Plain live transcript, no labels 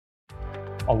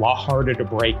a lot harder to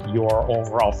break your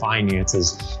overall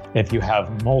finances if you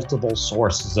have multiple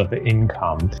sources of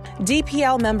income.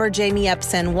 DPL member Jamie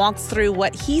Epson walks through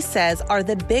what he says are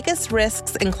the biggest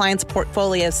risks in clients'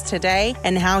 portfolios today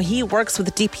and how he works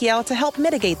with DPL to help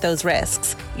mitigate those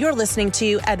risks. You're listening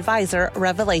to Advisor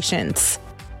Revelations.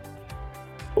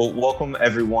 Well, welcome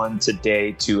everyone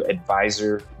today to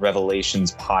Advisor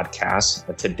Revelations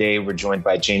podcast. Today we're joined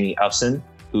by Jamie Epson,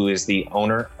 who is the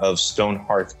owner of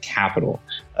Stonehearth Capital.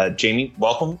 Jamie,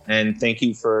 welcome, and thank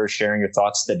you for sharing your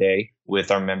thoughts today with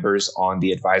our members on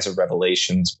the Advisor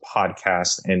Revelations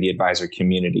podcast and the advisor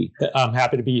community. I'm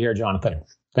happy to be here, Jonathan.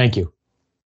 Thank you.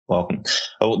 Welcome.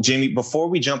 Well, Jamie, before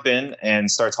we jump in and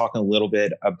start talking a little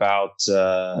bit about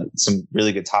some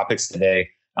really good topics today,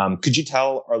 could you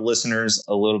tell our listeners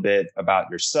a little bit about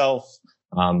yourself,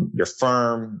 your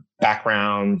firm,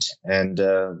 background, and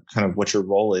kind of what your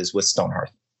role is with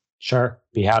Stonehearth? Sure,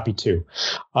 be happy to.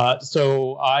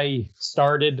 So I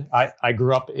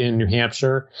grew up in New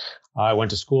Hampshire. I went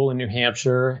to school in New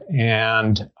Hampshire,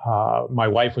 and my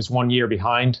wife was 1 year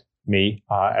behind me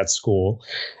at school.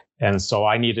 And so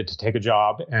I needed to take a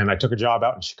job, and I took a job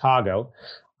out in Chicago,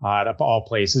 of all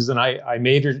places. And I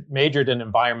majored in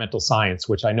environmental science,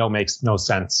 which I know makes no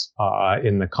sense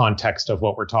in the context of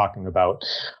what we're talking about.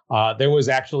 There was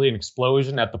actually an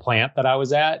explosion at the plant that I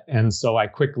was at. And so I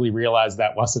quickly realized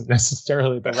that wasn't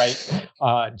necessarily the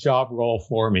right job role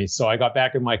for me. So I got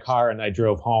back in my car and I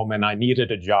drove home, and I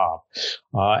needed a job.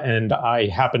 And I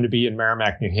happened to be in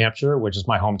Merrimack, New Hampshire, which is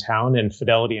my hometown. And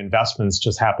Fidelity Investments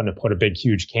just happened to put a big,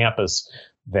 huge campus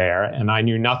there. And I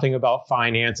knew nothing about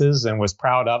finances and was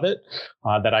proud of it,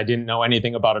 that I didn't know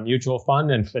anything about a mutual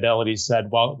fund. And Fidelity said,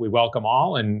 well, we welcome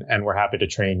all, and we're happy to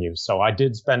train you. So I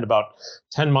did spend about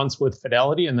 10 months with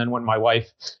Fidelity. And then when my wife,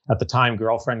 at the time,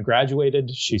 girlfriend, graduated,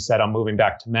 she said, I'm moving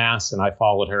back to Mass. And I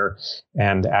followed her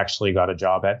and actually got a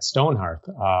job at Stonehearth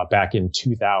back in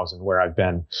 2000, where I've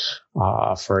been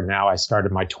for now. I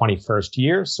started my 21st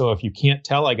year. So if you can't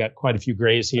tell, I got quite a few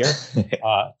grays here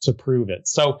to prove it.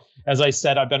 So as I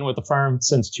said, I've been with the firm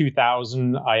since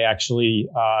 2000. I actually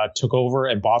took over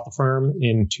and bought the firm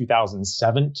in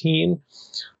 2017.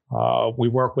 We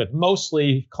work with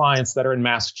mostly clients that are in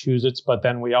Massachusetts, but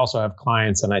then we also have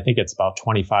clients, and I think it's about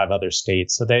 25 other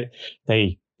states. So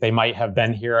they might have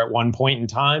been here at one point in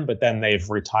time, but then they've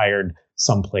retired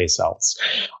someplace else.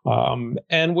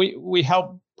 And we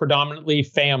help predominantly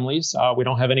families. We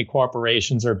don't have any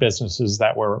corporations or businesses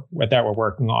that we're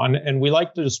working on. And we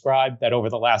like to describe that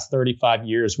over the last 35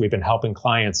 years, we've been helping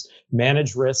clients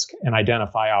manage risk and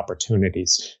identify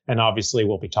opportunities. And obviously,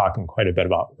 we'll be talking quite a bit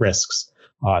about risks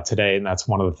today. And that's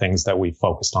one of the things that we've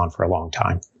focused on for a long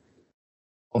time.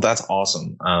 Well, that's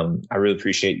awesome. I really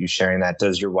appreciate you sharing that.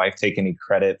 Does your wife take any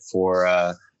credit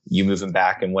for you moving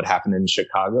back and what happened in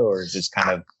Chicago, or is just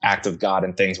kind of act of God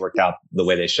and things worked out the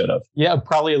way they should have? Yeah,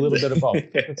 probably a little bit of both.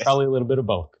 Probably a little bit of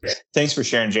both. Thanks for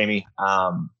sharing, Jamie.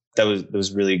 That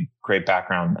was really great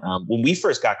background. When we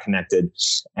first got connected,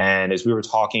 and as we were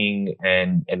talking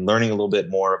and learning a little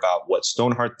bit more about what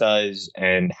Stonehearth does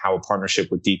and how a partnership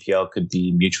with DPL could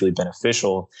be mutually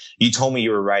beneficial, you told me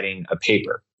you were writing a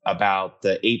paper about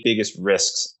the 8 biggest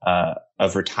risks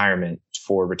of retirement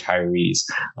for retirees.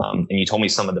 And you told me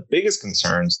some of the biggest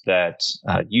concerns that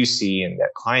you see and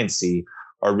that clients see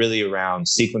are really around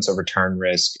sequence of return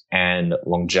risk and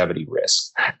longevity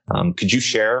risk. Could you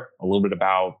share a little bit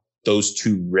about those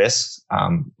 2 risks,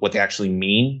 what they actually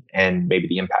mean, and maybe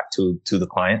the impact to the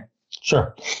client?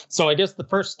 Sure. So I guess the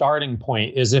first starting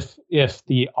point is if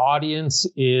the audience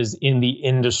is in the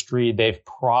industry, they've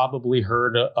probably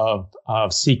heard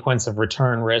of sequence of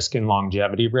return risk and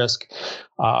longevity risk.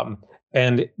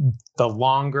 And the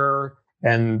longer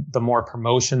and the more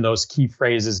promotion those key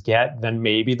phrases get, then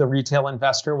maybe the retail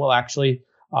investor will actually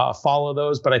follow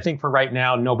those. But I think for right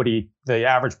now, the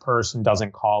average person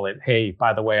doesn't call it, hey,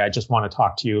 by the way, I just want to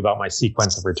talk to you about my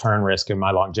sequence of return risk and my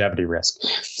longevity risk.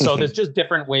 So there's just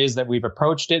different ways that we've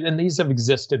approached it. And these have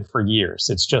existed for years.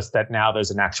 It's just that now there's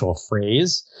an actual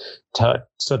phrase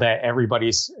so that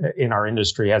everybody's in our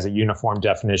industry has a uniform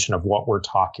definition of what we're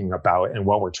talking about and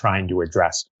what we're trying to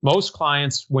address. Most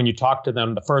clients, when you talk to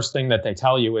them, the first thing that they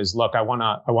tell you is, look, I want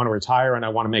to retire, and I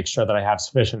want to make sure that I have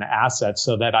sufficient assets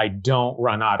so that I don't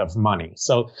run out of money.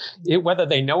 So whether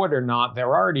they know it or not,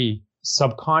 they're already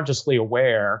subconsciously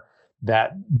aware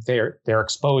that they're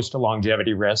exposed to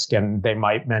longevity risk, and they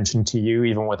might mention to you,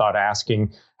 even without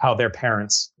asking, how their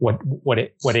parents,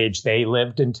 what age they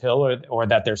lived until, or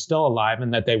that they're still alive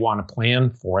and that they want to plan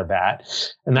for that.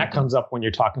 And that comes up when you're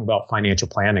talking about financial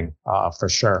planning, for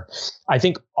sure. I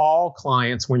think all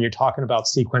clients, when you're talking about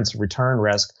sequence of return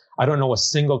risk, I don't know a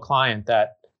single client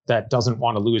that that doesn't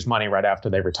want to lose money right after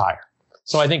they retire.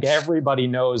 So I think everybody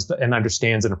knows and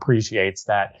understands and appreciates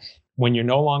that when you're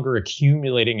no longer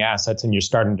accumulating assets and you're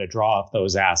starting to draw off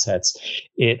those assets,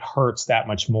 it hurts that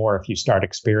much more if you start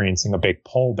experiencing a big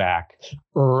pullback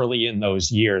early in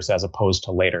those years as opposed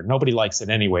to later. Nobody likes it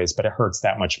anyways, but it hurts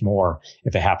that much more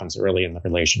if it happens early in the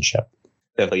relationship.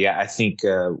 Definitely. Yeah, I think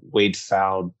Wade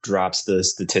Pfau drops the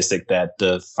statistic that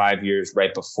the 5 years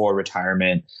right before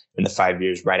retirement and the 5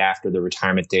 years right after the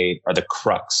retirement date are the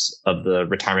crux of the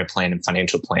retirement plan and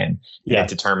financial plan. Yeah. It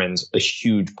determines a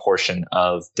huge portion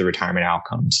of the retirement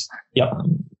outcomes. Yep.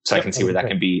 So I can see where that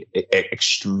can be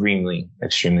extremely,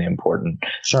 extremely important.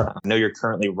 Sure. I know you're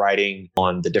currently writing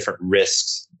on the different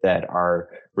risks that our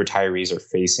retirees are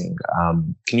facing.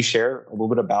 Can you share a little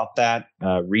bit about that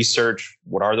research?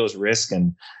 What are those risks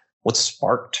and what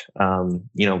sparked,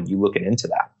 you looking into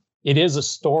that? It is a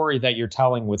story that you're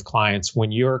telling with clients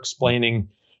when you're explaining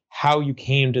how you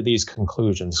came to these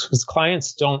conclusions, because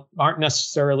clients aren't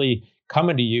necessarily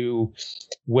coming to you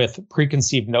with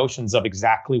preconceived notions of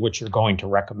exactly what you're going to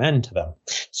recommend to them.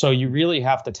 So you really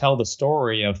have to tell the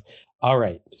story of, all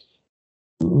right,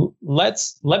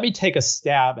 let me take a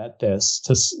stab at this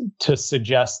to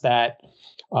suggest that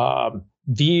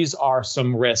these are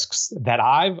some risks that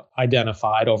I've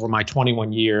identified over my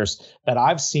 21 years that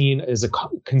I've seen as a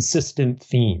consistent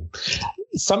theme.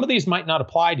 Some of these might not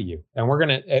apply to you, and we're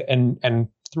going to and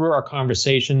through our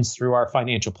conversations, through our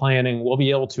financial planning, we'll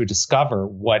be able to discover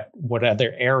what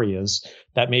other areas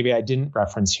that maybe I didn't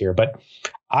reference here. But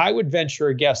I would venture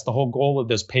a guess the whole goal of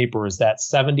this paper is that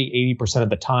 70-80% of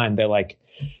the time they're like,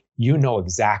 you know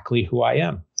exactly who I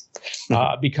am.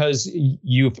 Because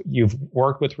you've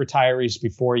worked with retirees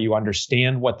before, you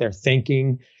understand what they're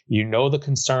thinking, you know the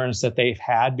concerns that they've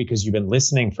had because you've been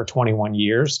listening for 21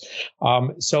 years.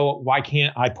 So why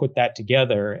can't I put that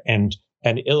together and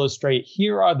illustrate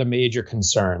here are the major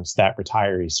concerns that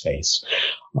retirees face,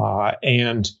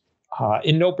 and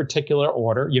in no particular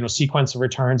order. Sequence of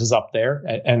returns is up there,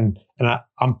 and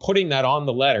I'm putting that on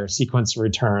the letter, sequence of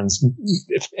returns,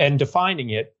 and defining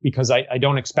it because I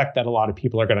don't expect that a lot of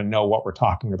people are going to know what we're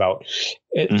talking about.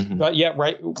 But yeah,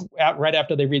 right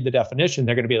after they read the definition,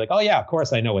 they're going to be like, oh yeah, of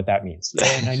course I know what that means,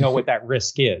 and I know what that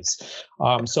risk is.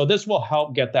 So this will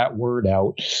help get that word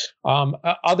out.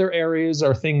 Other areas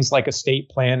are things like estate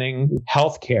planning,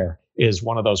 healthcare is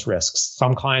one of those risks.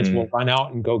 Some clients will run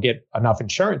out and go get enough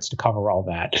insurance to cover all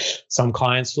that. Some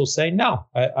clients will say, no,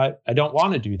 I don't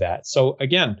want to do that. So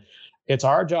again, it's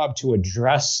our job to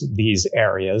address these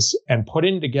areas and put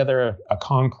in together a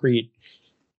concrete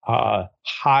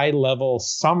high-level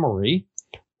summary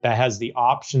that has the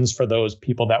options for those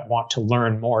people that want to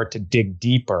learn more, to dig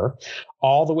deeper,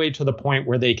 all the way to the point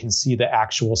where they can see the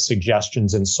actual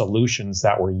suggestions and solutions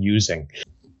that we're using.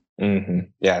 Mm-hmm.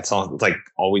 Yeah, it's all like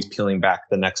always peeling back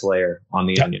the next layer on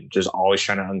the onion, just always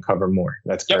trying to uncover more.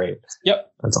 That's great.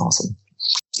 Yep. That's awesome.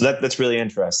 So that's really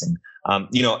interesting.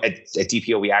 At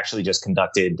DPO, we actually just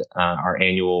conducted our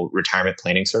annual retirement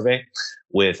planning survey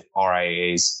with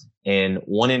RIAs. And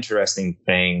one interesting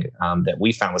thing that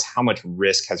we found was how much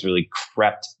risk has really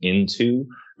crept into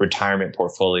retirement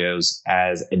portfolios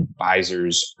as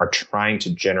advisors are trying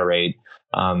to generate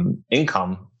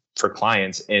income for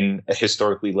clients in a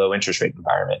historically low interest rate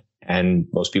environment. And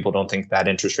most people don't think that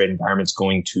interest rate environment is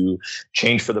going to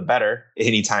change for the better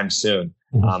anytime soon.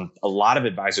 Mm-hmm. A lot of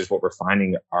advisors, what we're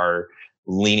finding, are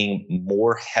leaning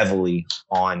more heavily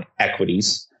on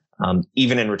equities,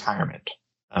 even in retirement.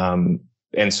 And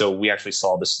so we actually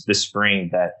saw this spring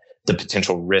that the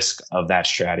potential risk of that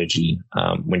strategy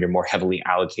when you're more heavily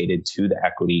allocated to the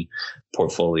equity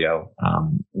portfolio.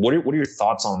 What are your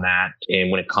thoughts on that? And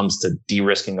when it comes to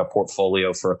de-risking a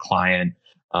portfolio for a client,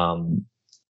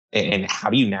 and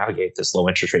how do you navigate this low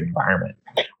interest rate environment?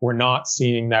 We're not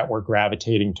seeing that we're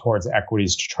gravitating towards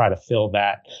equities to try to fill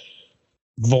that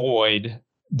void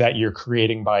that you're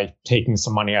creating by taking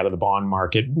some money out of the bond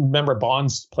market. Remember,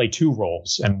 bonds play two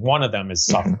roles, and one of them is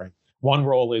suffering. Mm-hmm. One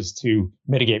role is to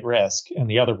mitigate risk, and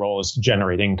the other role is to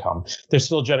generate income. They're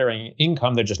still generating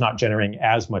income. They're just not generating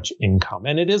as much income.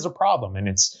 And it is a problem. And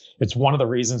it's one of the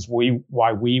reasons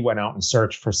why we went out and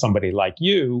searched for somebody like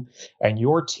you and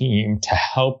your team to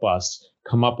help us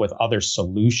come up with other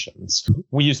solutions.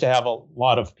 We used to have a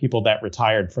lot of people that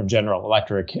retired from General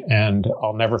Electric, and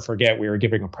I'll never forget, we were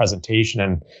giving a presentation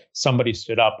and somebody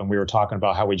stood up and we were talking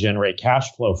about how we generate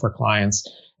cash flow for clients.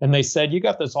 And they said, you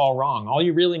got this all wrong. All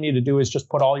you really need to do is just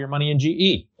put all your money in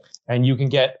GE and you can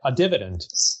get a dividend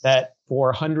that for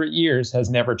 100 years has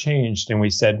never changed. And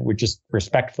we said, we just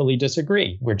respectfully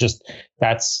disagree.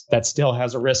 that still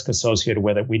has a risk associated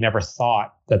with it. We never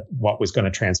thought that what was going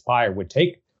to transpire would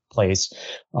take place.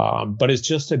 But it's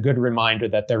just a good reminder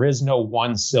that there is no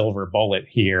one silver bullet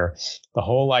here. The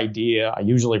whole idea, I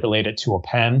usually relate it to a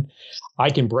pen. I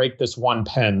can break this one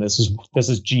pen. This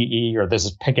is GE, or this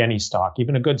is pick any stock,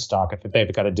 even a good stock if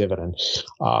they've got a dividend.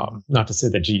 Not to say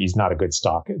that GE is not a good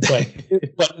stock,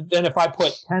 but then if I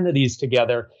put 10 of these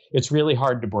together, it's really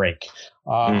hard to break.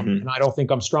 And I don't think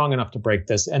I'm strong enough to break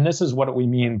this. And this is what we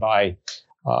mean by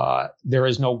there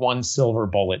is no one silver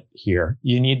bullet here.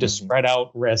 You need to spread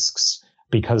out risks,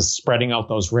 because spreading out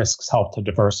those risks help to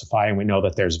diversify, and we know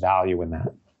that there's value in that.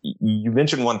 You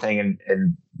mentioned one thing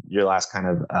in your last kind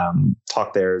of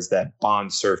talk there, is that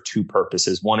bonds serve two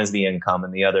purposes. One is the income,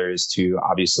 and the other is to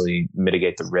obviously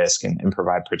mitigate the risk and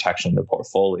provide protection to the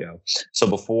portfolio. So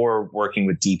before working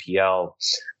with DPL,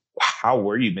 how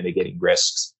were you mitigating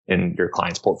risks in your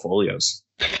clients' portfolios?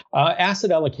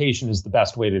 Asset allocation is the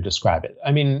best way to describe it.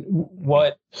 I mean,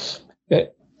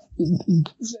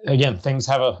 again, things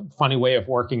have a funny way of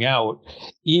working out.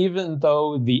 Even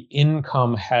though the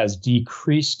income has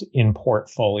decreased in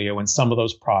portfolio in some of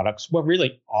those products, well,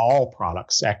 really all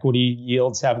products, equity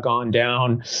yields have gone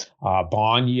down,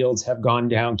 bond yields have gone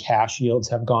down, cash yields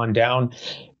have gone down,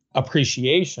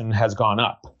 appreciation has gone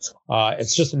up.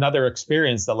 It's just another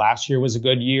experience. The last year was a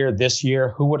good year. This year,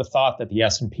 who would have thought that the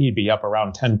S&P would be up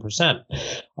around 10%?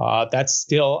 That's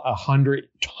still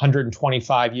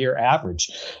 125 year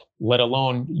average. Let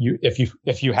alone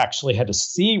if you actually had to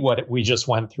see what we just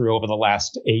went through over the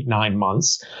last 8-9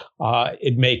 months,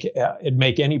 it'd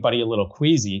make anybody a little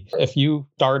queasy. If you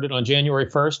started on January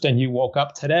 1st and you woke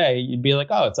up today, you'd be like,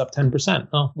 oh, it's up 10%.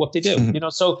 Oh, whoop-de-doo.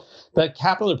 So the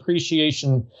capital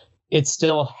appreciation, it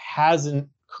still hasn't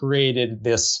created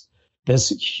this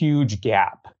huge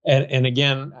gap. And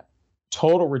again,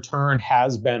 total return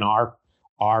has been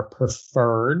our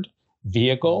preferred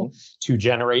vehicle to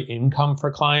generate income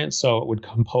for clients. So it would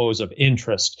compose of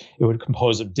interest, it would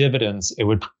compose of dividends, it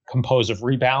would compose of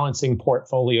rebalancing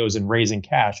portfolios and raising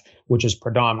cash, which is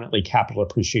predominantly capital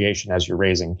appreciation as you're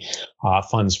raising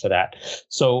funds for that.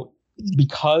 So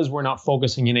because we're not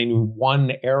focusing in any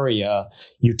one area,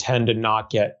 you tend to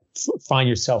not find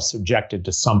yourself subjected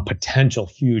to some potential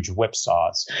huge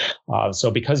whipsaws.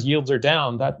 So because yields are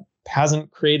down, that hasn't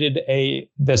created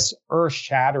this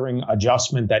earth-shattering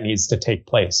adjustment that needs to take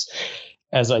place.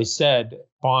 As I said,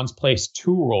 bonds place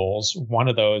two roles. One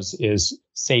of those is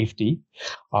safety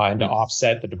and to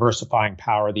offset the diversifying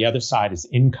power. The other side is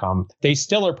income. They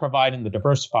still are providing the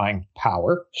diversifying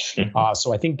power.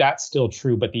 So I think that's still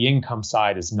true, but the income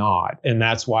side is not. And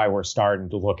that's why we're starting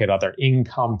to look at other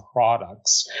income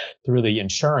products through the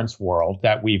insurance world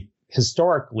that we've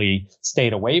historically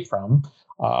stayed away from.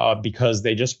 Because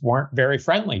they just weren't very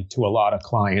friendly to a lot of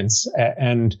clients.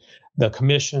 And the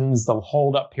commissions, the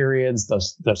hold-up periods,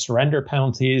 the surrender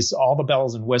penalties, all the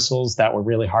bells and whistles that were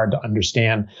really hard to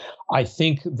understand. I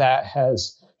think that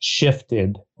has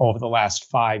shifted over the last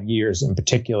 5 years in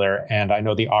particular. And I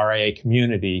know the RIA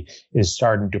community is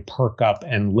starting to perk up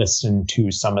and listen to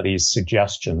some of these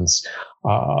suggestions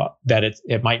that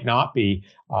it might not be,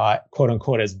 quote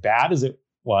unquote, as bad as it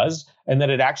was, and that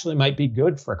it actually might be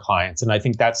good for clients. And I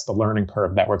think that's the learning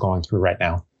curve that we're going through right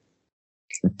now.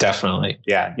 Definitely.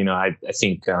 Yeah. I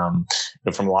think from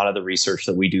a lot of the research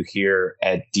that we do here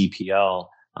at DPL,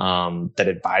 that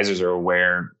advisors are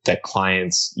aware that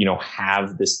clients,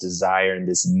 have this desire and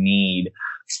this need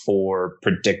for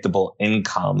predictable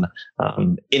income,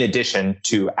 in addition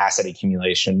to asset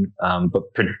accumulation, but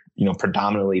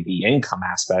predominantly the income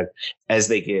aspect as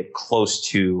they get close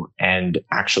to and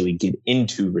actually get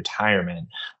into retirement.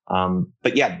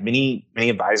 But yeah, many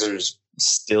advisors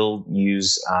still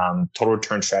use total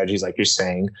return strategies, like you're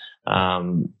saying.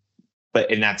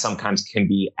 And that sometimes can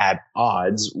be at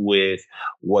odds with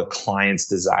what clients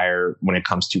desire when it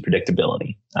comes to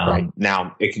predictability. Right.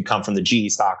 Now, it can come from the GE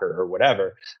stock or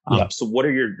whatever. So what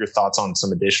are your thoughts on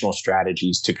some additional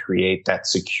strategies to create that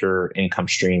secure income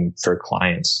stream for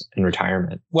clients in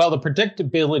retirement? Well, the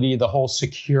predictability, the whole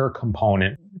secure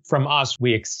component, from us,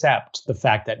 we accept the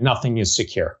fact that nothing is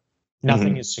secure.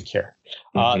 Nothing is secure.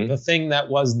 The thing that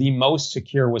was the most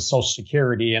secure was Social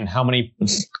Security. And how many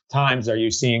times are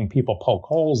you seeing people poke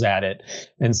holes at it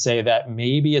and say that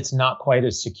maybe it's not quite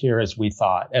as secure as we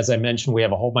thought? As I mentioned, we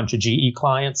have a whole bunch of GE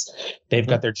clients. They've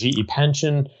got their GE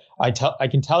pension. I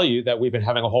can tell you that we've been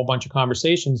having a whole bunch of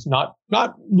conversations, not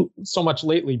so much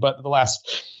lately, but the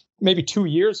last maybe 2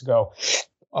 years ago.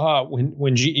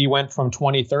 When GE went from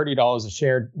 $20, $30 a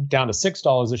share down to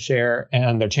 $6 a share,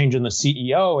 and they're changing the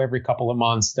CEO every couple of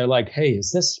months, they're like, hey,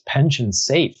 is this pension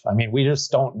safe? I mean, we just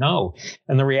don't know.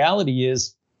 And the reality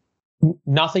is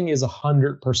nothing is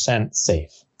 100%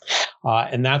 safe.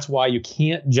 And that's why you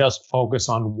can't just focus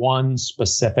on one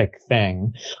specific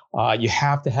thing. You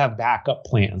have to have backup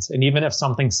plans. And even if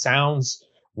something sounds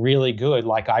really good,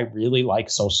 like I really like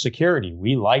Social Security,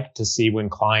 we like to see when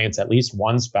clients, at least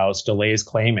one spouse, delays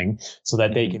claiming so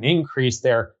that they can increase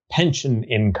their pension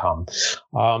income.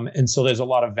 And so there's a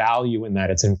lot of value in that.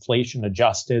 It's inflation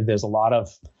adjusted. There's a lot of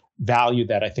value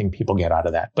that I think people get out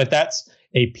of that. But that's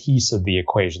a piece of the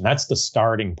equation. That's the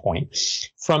starting point.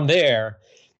 From there,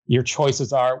 your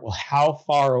choices are, well, how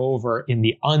far over in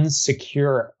the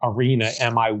unsecure arena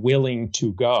am I willing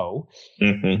to go?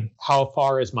 How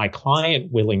far is my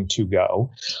client willing to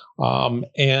go?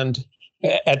 And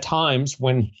at times,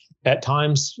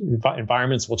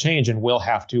 environments will change and we'll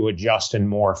have to adjust and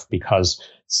morph because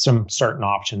some certain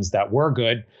options that were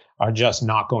good are just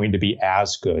not going to be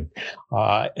as good.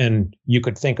 And you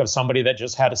could think of somebody that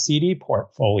just had a CD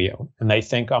portfolio and they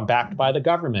think I'm backed by the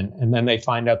government. And then they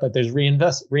find out that there's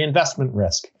reinvestment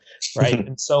risk, right?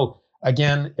 And so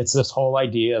again, it's this whole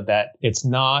idea that it's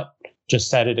not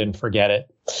just set it and forget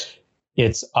it.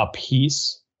 It's a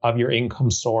piece of your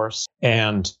income source,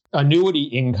 and annuity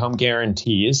income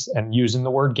guarantees, and using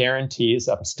the word guarantees,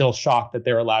 I'm still shocked that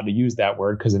they're allowed to use that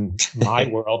word, because in my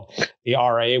world, the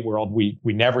RIA world, we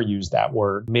never use that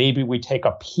word. Maybe we take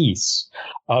a piece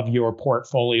of your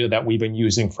portfolio that we've been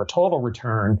using for total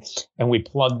return and we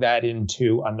plug that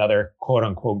into another quote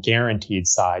unquote guaranteed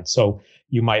side. So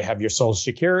you might have your Social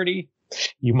Security,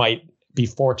 you might be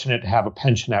fortunate to have a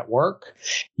pension at work.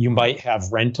 You might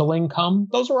have rental income.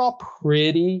 Those are all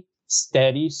pretty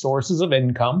steady sources of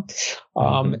income.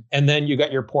 And then you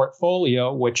got your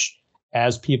portfolio, which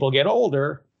as people get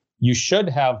older, you should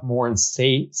have more and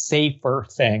safer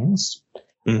things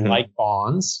like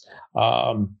bonds.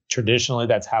 Traditionally,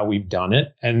 that's how we've done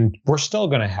it. And we're still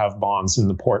going to have bonds in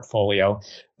the portfolio.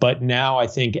 But now I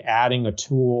think adding a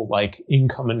tool like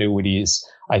income annuities,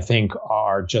 I think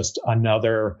are just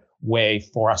another way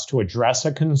for us to address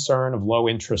a concern of low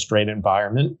interest rate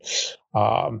environment,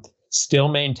 still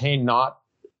maintain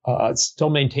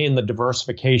the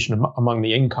diversification among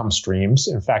the income streams.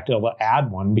 In fact, it'll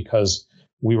add one because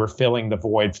we were filling the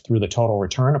void through the total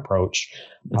return approach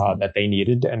that they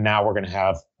needed. And now we're going to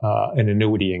have an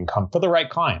annuity income for the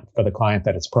right client, for the client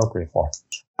that it's appropriate for.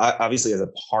 Obviously, as a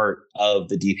part of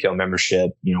the DPL membership,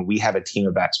 we have a team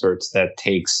of experts that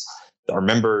takes our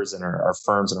members and our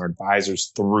firms and our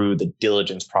advisors through the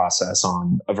diligence process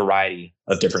on a variety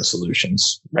of different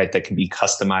solutions, right? That can be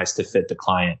customized to fit the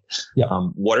client. Yep.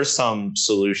 What are some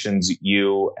solutions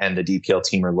you and the DPL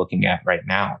team are looking at right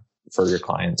now for your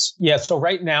clients? Yeah. So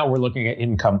right now we're looking at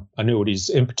income annuities,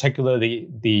 in particular the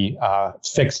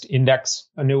fixed index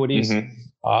annuities.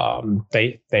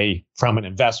 They from an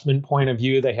investment point of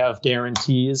view, they have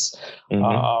guarantees,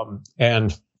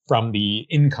 and from the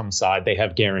income side, they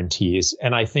have guarantees.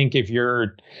 And I think if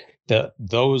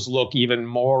those look even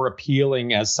more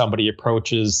appealing as somebody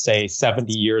approaches, say,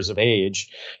 70 years of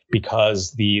age,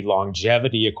 because the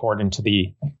longevity, according to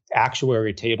the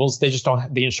actuary tables, they just don't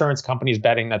have, the insurance companies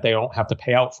betting that they don't have to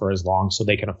pay out for as long, so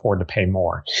they can afford to pay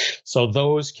more. So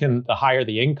the higher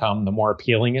the income, the more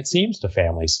appealing it seems to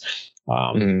families.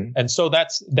 And so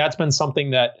that's been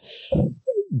something that,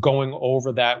 going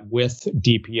over that with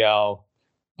DPL,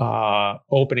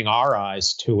 opening our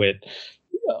eyes to it,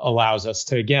 allows us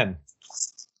to, again,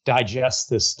 digest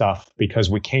this stuff,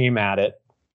 because we came at it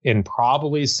in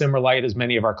probably similar light as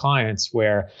many of our clients,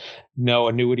 where no,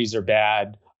 annuities are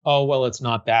bad. Oh, well, it's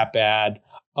not that bad.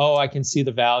 Oh, I can see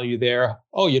the value there.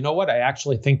 Oh, you know what? I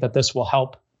actually think that this will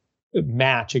help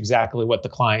match exactly what the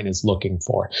client is looking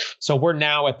for. So we're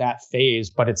now at that phase,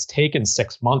 but it's taken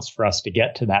 6 months for us to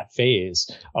get to that phase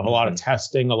of a lot of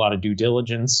testing, a lot of due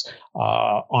diligence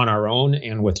on our own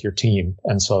and with your team.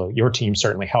 And so your team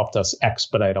certainly helped us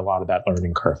expedite a lot of that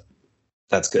learning curve.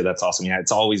 That's good. That's awesome. Yeah,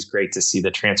 it's always great to see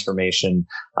the transformation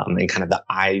and kind of the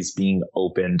eyes being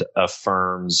opened of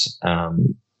firms.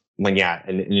 When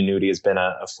an annuity has been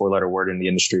a four-letter word in the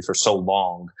industry for so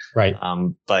long, right?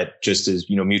 But just as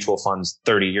mutual funds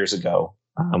 30 years ago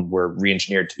were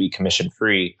re-engineered to be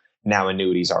commission-free, now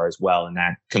annuities are as well, and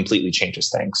that completely changes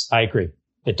things. I agree.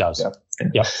 It does.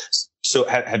 Yeah. So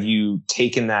have you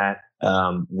taken that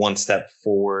one step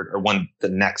forward, or the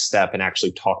next step, and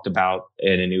actually talked about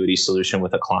an annuity solution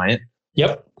with a client?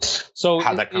 Yep. So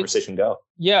how'd that conversation go?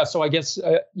 Yeah. So I guess,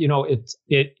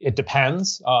 it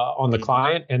depends on the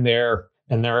client and their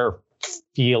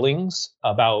feelings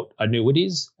about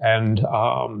annuities. And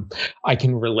I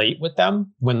can relate with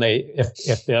them when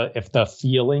if the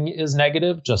feeling is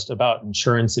negative just about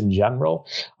insurance in general.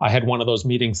 I had one of those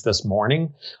meetings this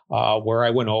morning where I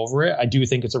went over it. I do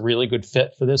think it's a really good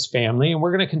fit for this family, and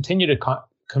we're going to continue to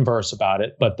converse about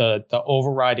it, but the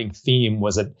overriding theme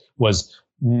was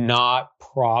not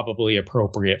probably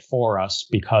appropriate for us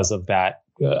because of that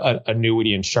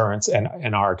annuity insurance and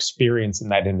our experience in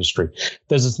that industry.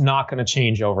 This is not going to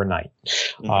change overnight.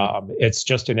 Mm-hmm. It's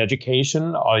just an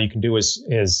education. All you can do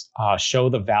is show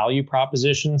the value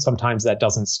proposition. Sometimes that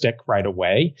doesn't stick right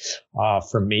away.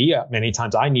 For me, many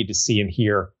times I need to see and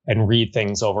hear and read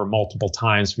things over multiple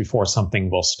times before something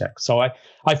will stick. So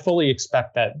I fully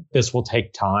expect that this will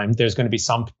take time. There's going to be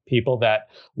some people that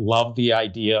love the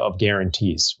idea of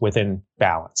guarantees within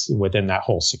balance, within that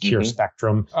whole secure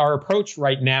spectrum. Our approach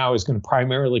right now is going to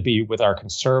primarily be with our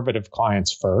conservative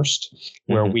clients first,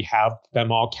 where we have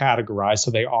them all categorized.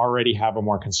 So they already have a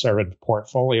more conservative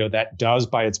portfolio that does,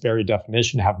 by its very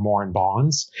definition, have more in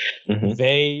bonds.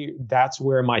 That's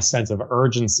where my sense of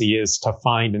urgency is to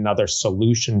find another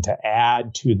solution to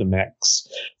add to the mix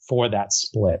for that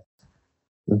split.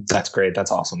 That's great.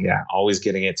 That's awesome. Yeah. Always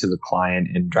getting it to the client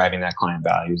and driving that client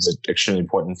value is extremely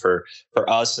important for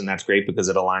us. And that's great because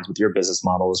it aligns with your business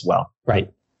model as well.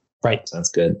 Right. So that's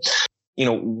good.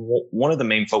 One of the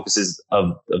main focuses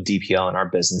of DPL in our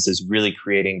business is really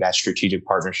creating that strategic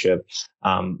partnership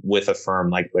with a firm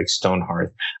like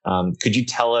Stonehearth. Could you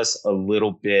tell us a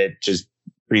little bit, just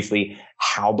briefly,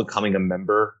 how becoming a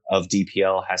member of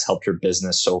DPL has helped your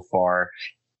business so far,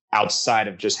 outside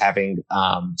of just having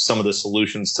some of the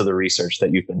solutions to the research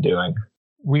that you've been doing?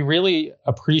 We really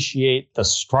appreciate the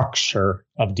structure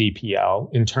of DPL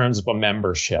in terms of a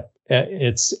membership.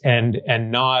 It's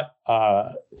and not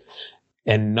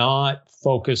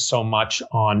focus so much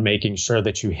on making sure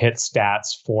that you hit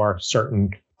stats for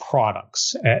certain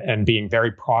products and being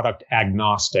very product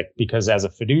agnostic, because as a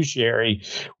fiduciary,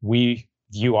 we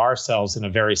view ourselves in a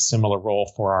very similar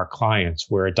role for our clients,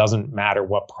 where it doesn't matter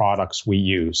what products we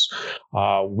use.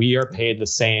 We are paid the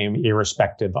same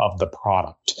irrespective of the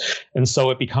product. And so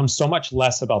it becomes so much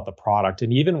less about the product.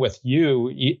 And even with you,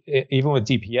 even with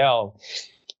DPL,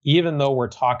 even though we're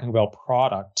talking about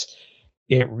product,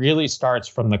 it really starts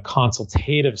from the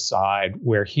consultative side,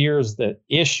 where here's the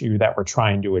issue that we're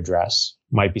trying to address.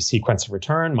 Might be sequence of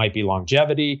return, might be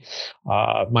longevity,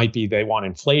 might be they want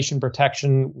inflation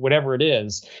protection, whatever it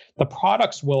is. The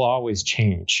products will always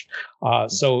change.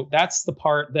 So that's the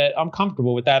part that I'm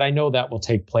comfortable with. That I know that will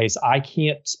take place. I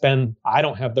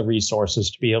don't have the resources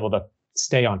to be able to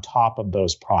stay on top of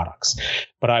those products.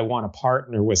 But I want to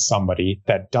partner with somebody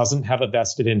that doesn't have a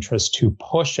vested interest to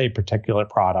push a particular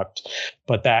product,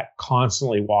 but that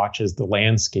constantly watches the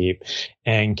landscape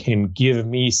and can give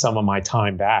me some of my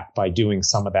time back by doing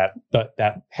some of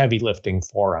that heavy lifting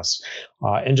for us.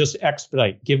 And just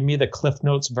expedite, give me the Cliff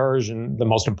Notes version, the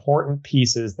most important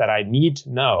pieces that I need to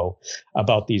know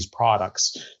about these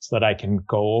products, so that I can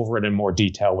go over it in more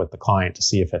detail with the client to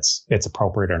see if it's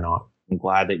appropriate or not. I'm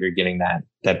glad that you're getting that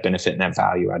benefit and that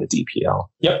value out of DPL.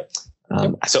 Yep.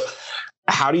 So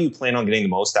how do you plan on getting the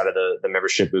most out of the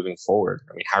membership moving forward?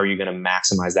 I mean, how are you going to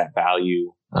maximize that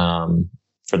value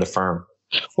for the firm?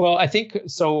 Well, I think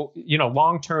so,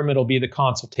 long term, it'll be the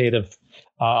consultative,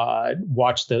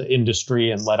 watch the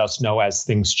industry and let us know as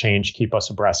things change, keep us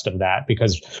abreast of that,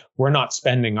 because we're not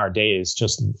spending our days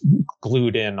just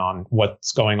glued in on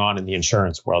what's going on in the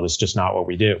insurance world. It's just not what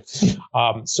we do.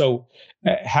 So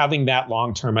having that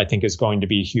long term, I think, is going to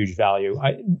be a huge value.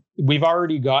 We've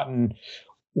already gotten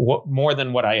more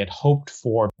than what I had hoped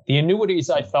for. The annuities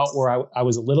I felt I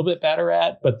was a little bit better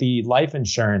at, but the life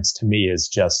insurance to me is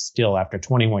just still, after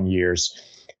 21 years,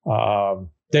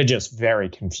 they're just very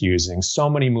confusing. So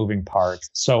many moving parts.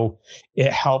 So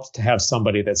it helps to have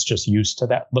somebody that's just used to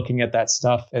that, looking at that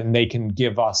stuff, and they can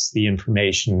give us the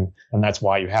information. And that's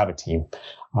why you have a team.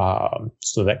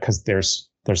 So that, because there's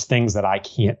things that I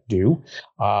can't do,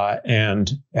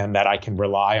 and that I can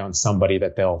rely on somebody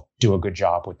that they'll do a good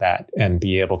job with that and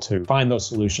be able to find those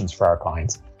solutions for our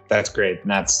clients. That's great.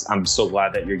 And I'm so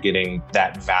glad that you're getting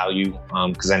that value,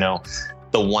 because I know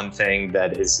the one thing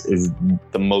that is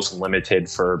the most limited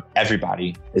for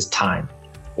everybody is time.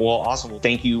 Well, awesome. Well,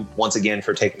 thank you once again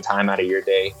for taking time out of your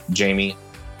day, Jamie.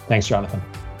 Thanks, Jonathan.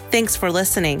 Thanks for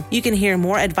listening. You can hear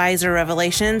more advisor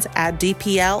revelations at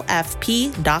dplfp.com.